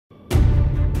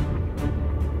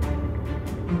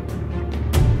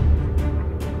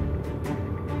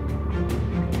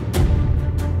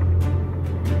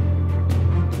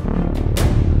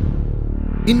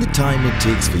In the time it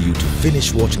takes for you to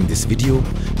finish watching this video,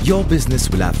 your business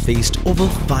will have faced over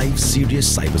 5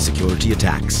 serious cybersecurity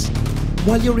attacks.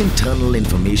 While your internal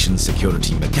information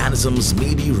security mechanisms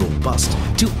may be robust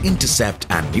to intercept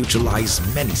and neutralize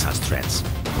many such threats,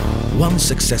 one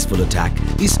successful attack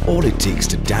is all it takes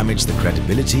to damage the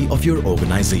credibility of your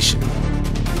organization.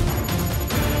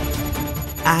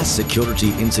 As security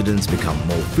incidents become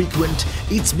more frequent,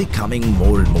 it's becoming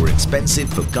more and more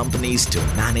expensive for companies to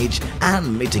manage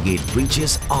and mitigate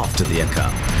breaches after they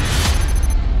occur.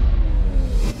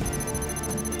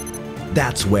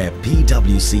 That's where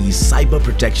PwC Cyber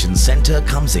Protection Centre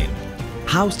comes in.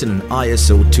 Housed in an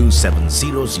ISO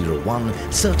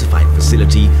 27001 certified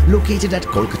facility located at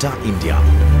Kolkata, India.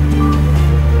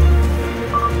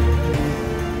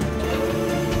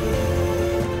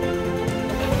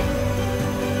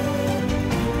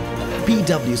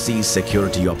 PwC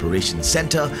Security Operations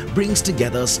Centre brings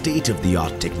together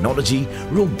state-of-the-art technology,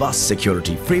 robust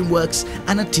security frameworks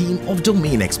and a team of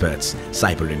domain experts,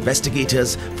 cyber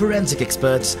investigators, forensic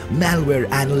experts, malware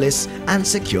analysts and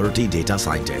security data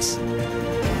scientists.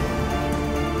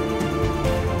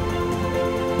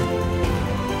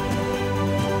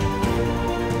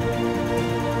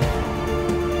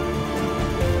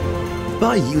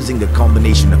 By using the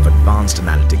combination of advanced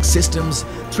analytics systems,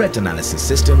 threat analysis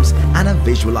systems and a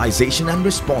visualization and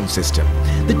response system,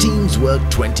 the teams work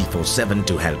 24/7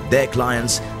 to help their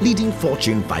clients, leading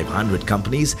Fortune 500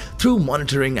 companies through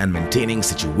monitoring and maintaining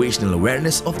situational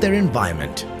awareness of their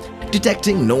environment,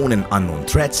 detecting known and unknown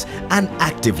threats and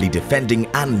actively defending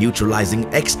and neutralizing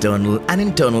external and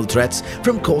internal threats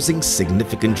from causing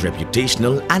significant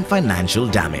reputational and financial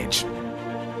damage.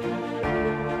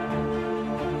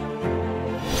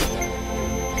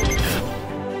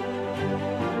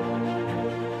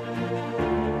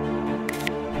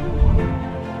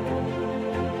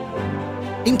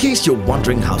 In case you're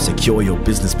wondering how secure your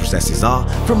business processes are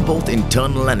from both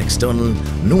internal and external,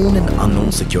 known and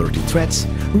unknown security threats,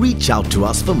 reach out to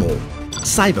us for more.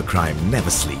 Cybercrime never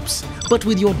sleeps, but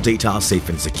with your data safe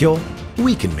and secure,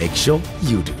 we can make sure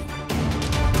you do.